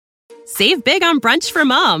Save big on brunch for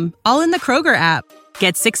mom, all in the Kroger app.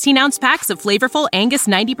 Get 16-ounce packs of flavorful Angus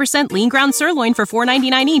 90% lean ground sirloin for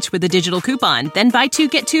 $4.99 each with a digital coupon. Then buy 2,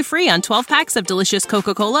 get 2 free on 12 packs of delicious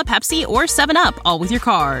Coca-Cola, Pepsi, or 7-Up, all with your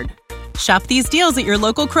card. Shop these deals at your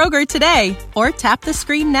local Kroger today, or tap the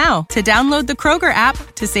screen now to download the Kroger app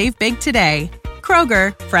to save big today.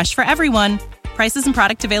 Kroger, fresh for everyone. Prices and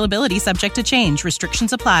product availability subject to change.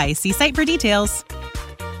 Restrictions apply. See site for details.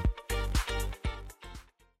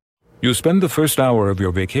 You spend the first hour of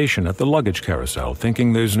your vacation at the luggage carousel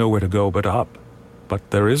thinking there's nowhere to go but up. But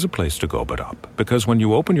there is a place to go but up, because when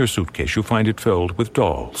you open your suitcase, you find it filled with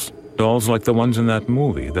dolls. Dolls like the ones in that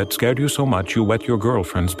movie that scared you so much you wet your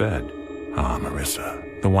girlfriend's bed. Ah,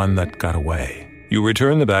 Marissa, the one that got away. You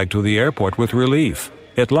return the bag to the airport with relief.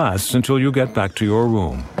 It lasts until you get back to your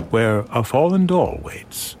room, where a fallen doll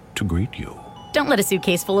waits to greet you. Don't let a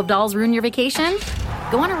suitcase full of dolls ruin your vacation.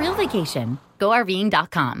 Go on a real vacation.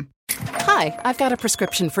 GoRVing.com. Hi, I've got a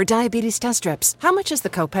prescription for diabetes test strips. How much is the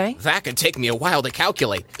copay? That could take me a while to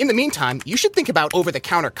calculate. In the meantime, you should think about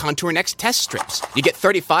over-the-counter Contour Next test strips. You get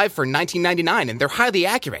 35 for $19.99, and they're highly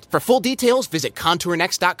accurate. For full details, visit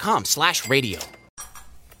contournext.com/radio.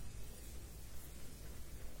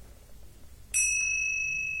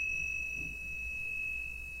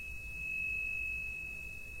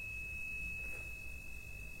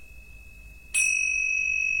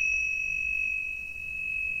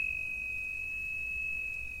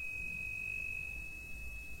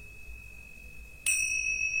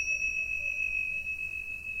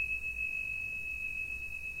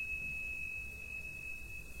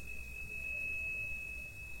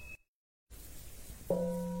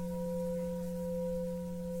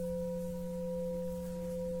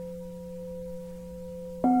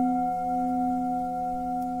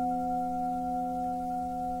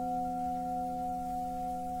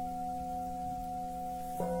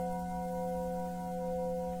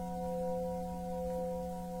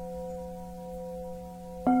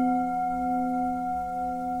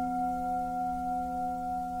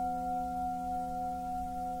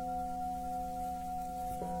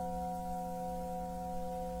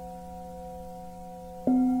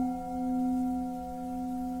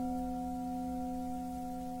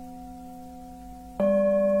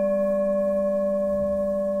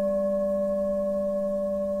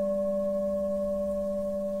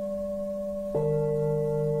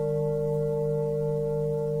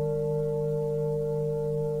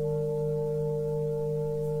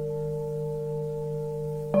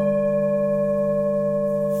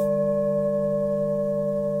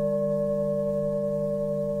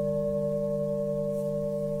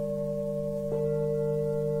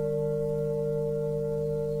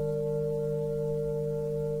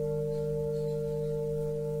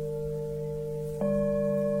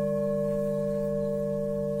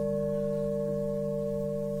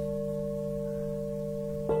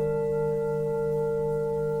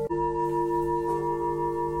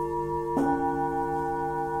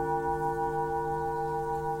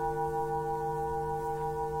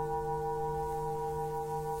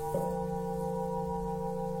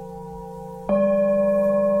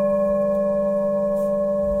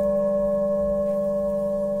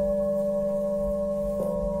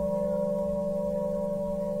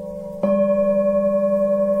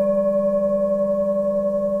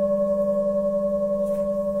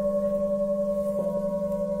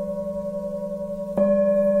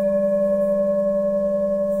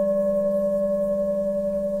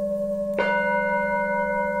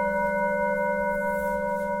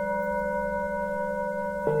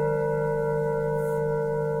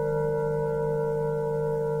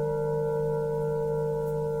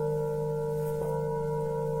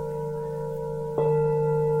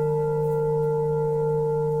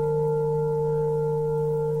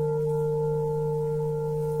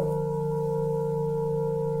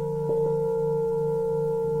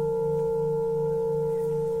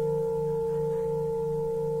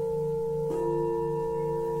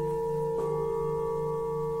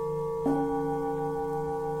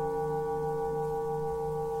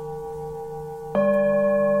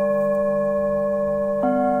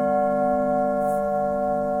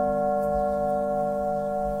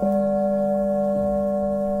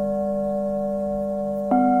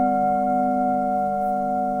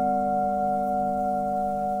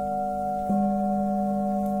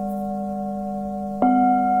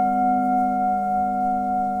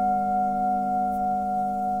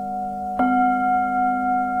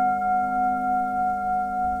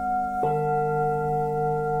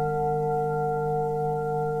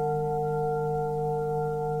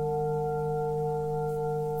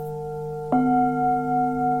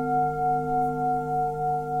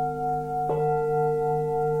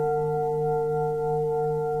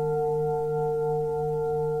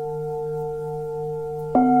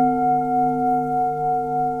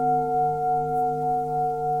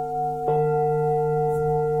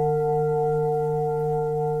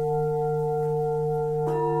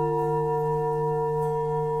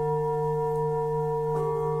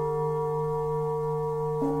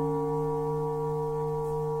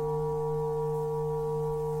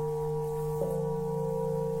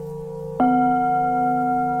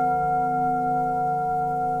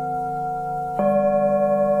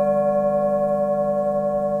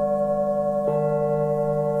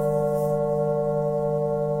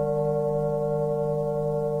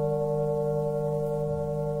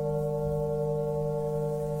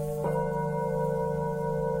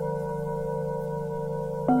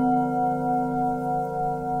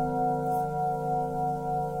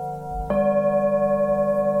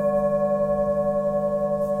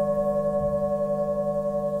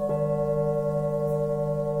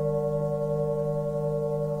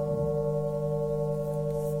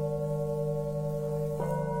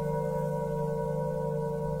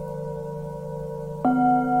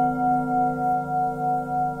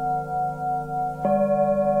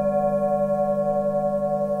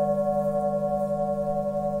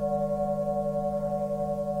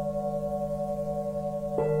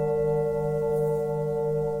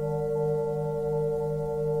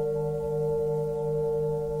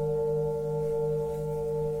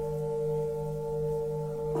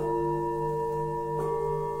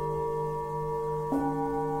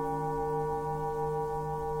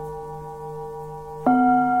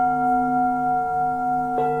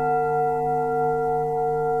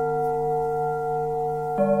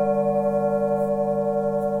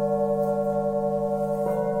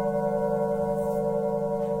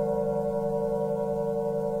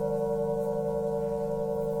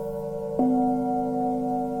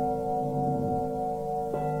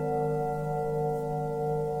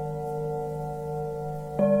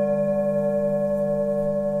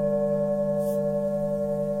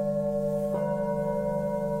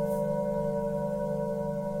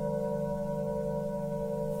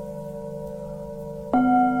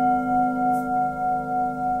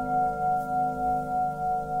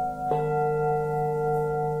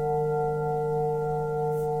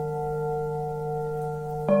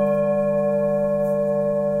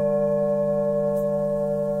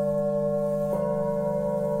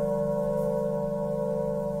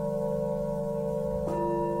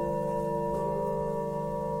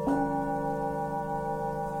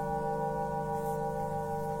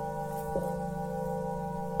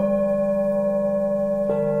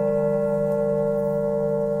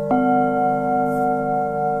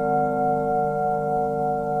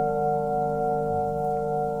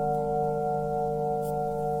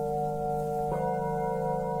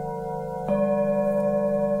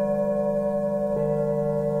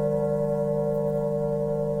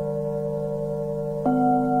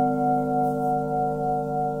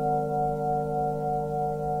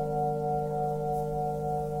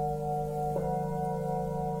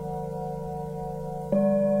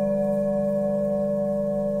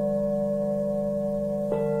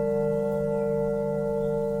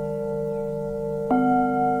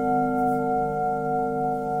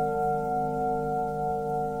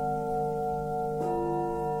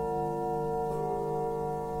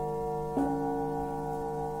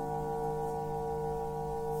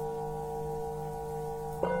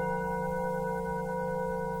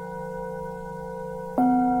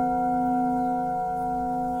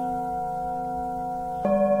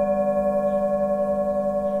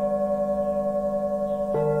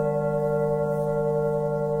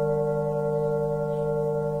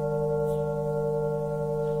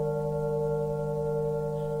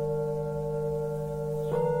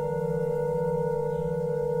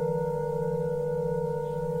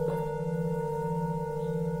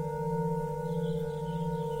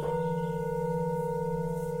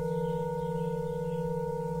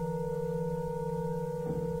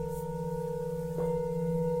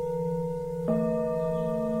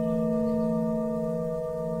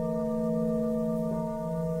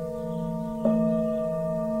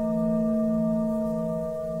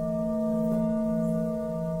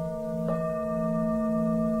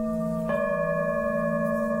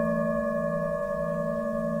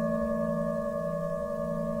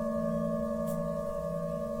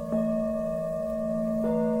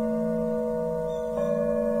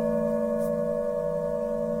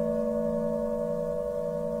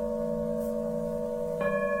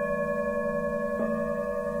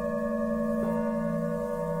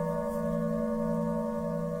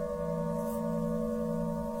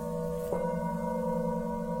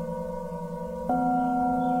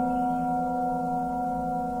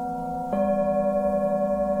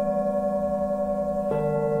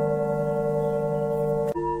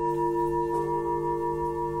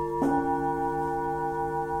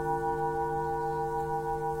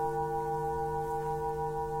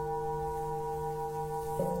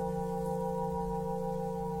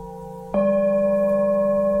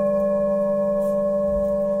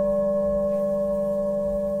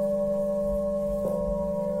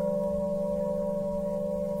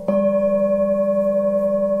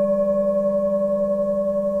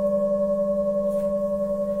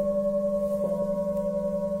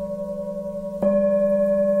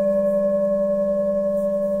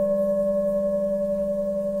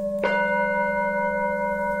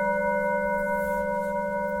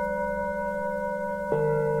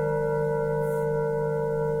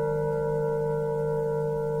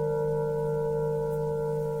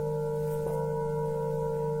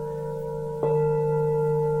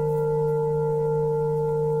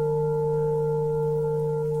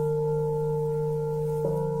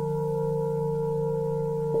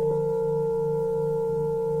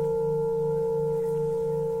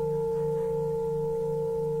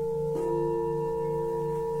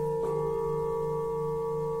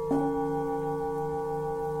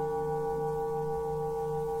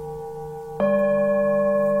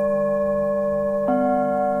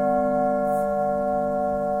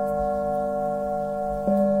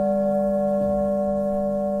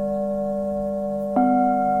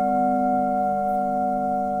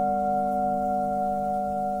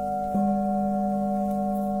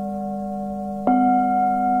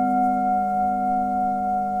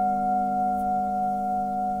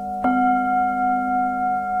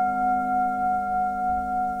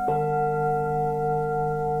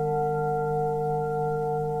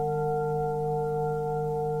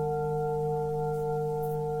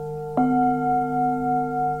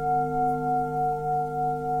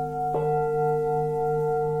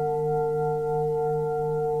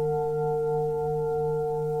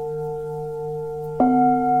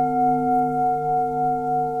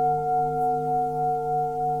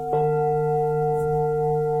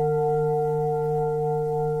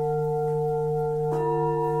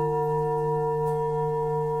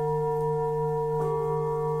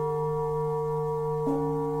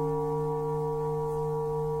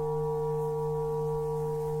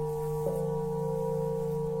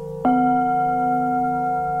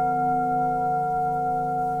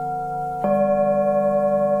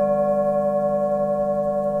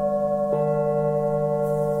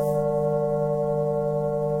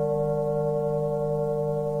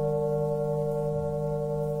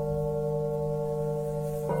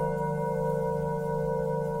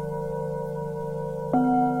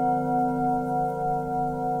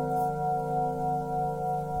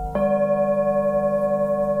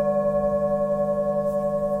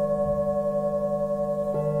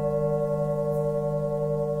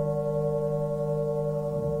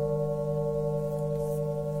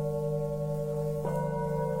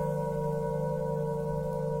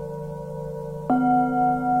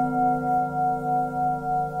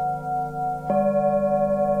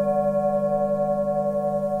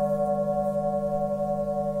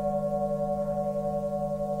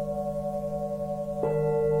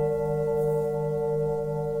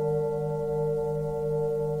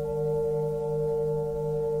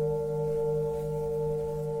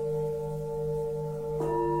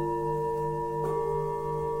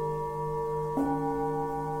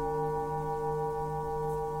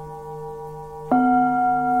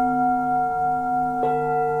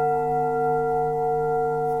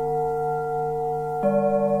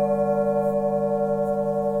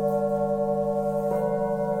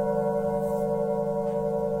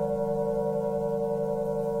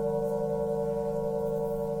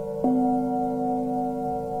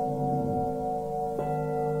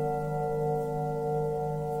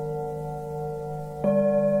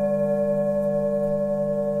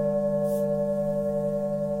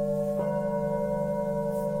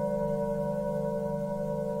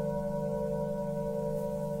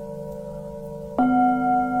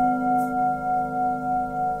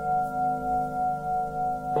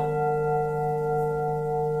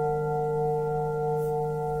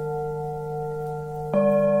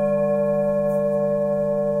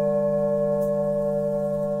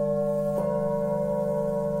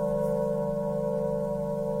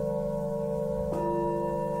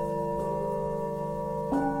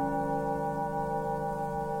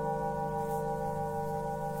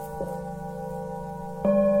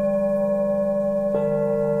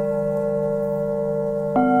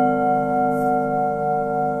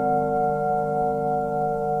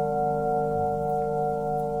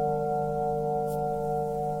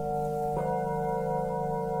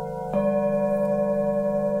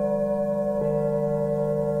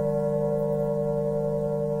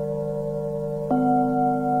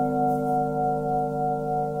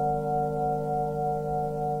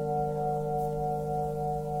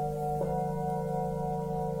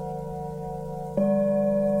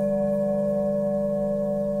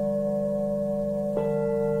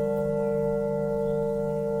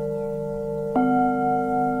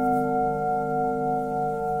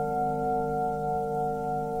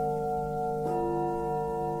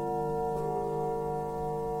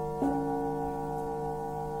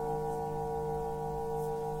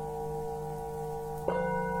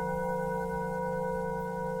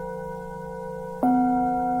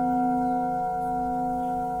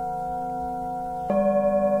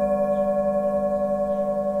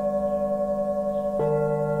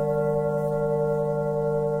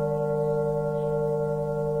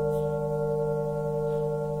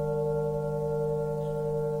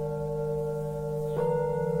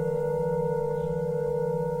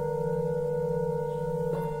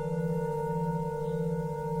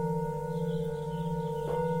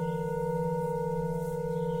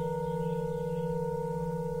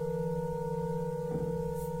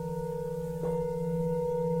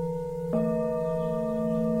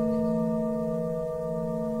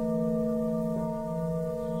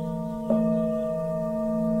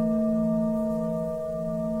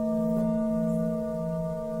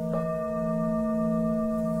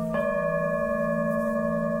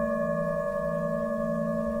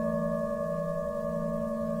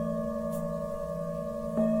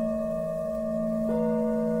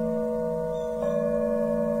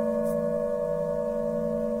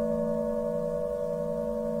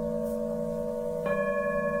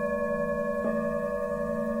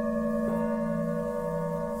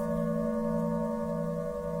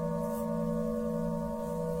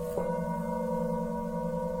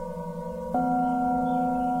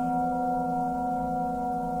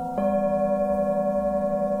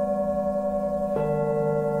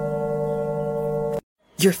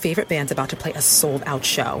 Your favorite band's about to play a sold-out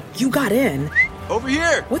show. You got in. Over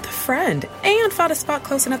here! With a friend. And found a spot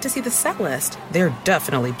close enough to see the set list. They're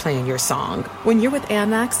definitely playing your song. When you're with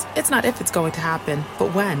Amex, it's not if it's going to happen,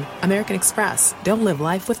 but when. American Express. Don't live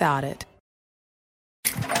life without it.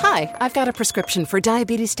 Hi, I've got a prescription for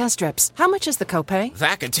diabetes test strips. How much is the copay?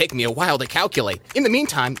 That could take me a while to calculate. In the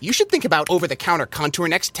meantime, you should think about over-the-counter Contour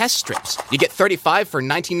Next test strips. You get 35 for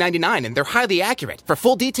 $19.99, and they're highly accurate. For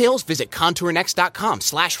full details, visit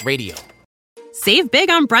contournext.com/radio. Save big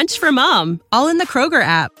on brunch for mom, all in the Kroger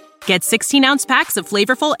app. Get 16-ounce packs of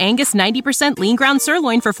flavorful Angus 90% lean ground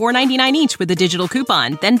sirloin for $4.99 each with a digital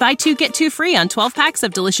coupon. Then buy 2, get 2 free on 12 packs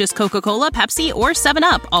of delicious Coca-Cola, Pepsi, or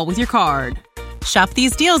 7-Up, all with your card. Shop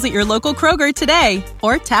these deals at your local Kroger today,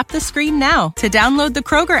 or tap the screen now to download the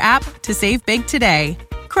Kroger app to save big today.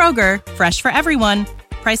 Kroger, fresh for everyone.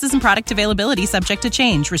 Prices and product availability subject to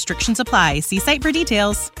change. Restrictions apply. See site for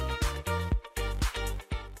details.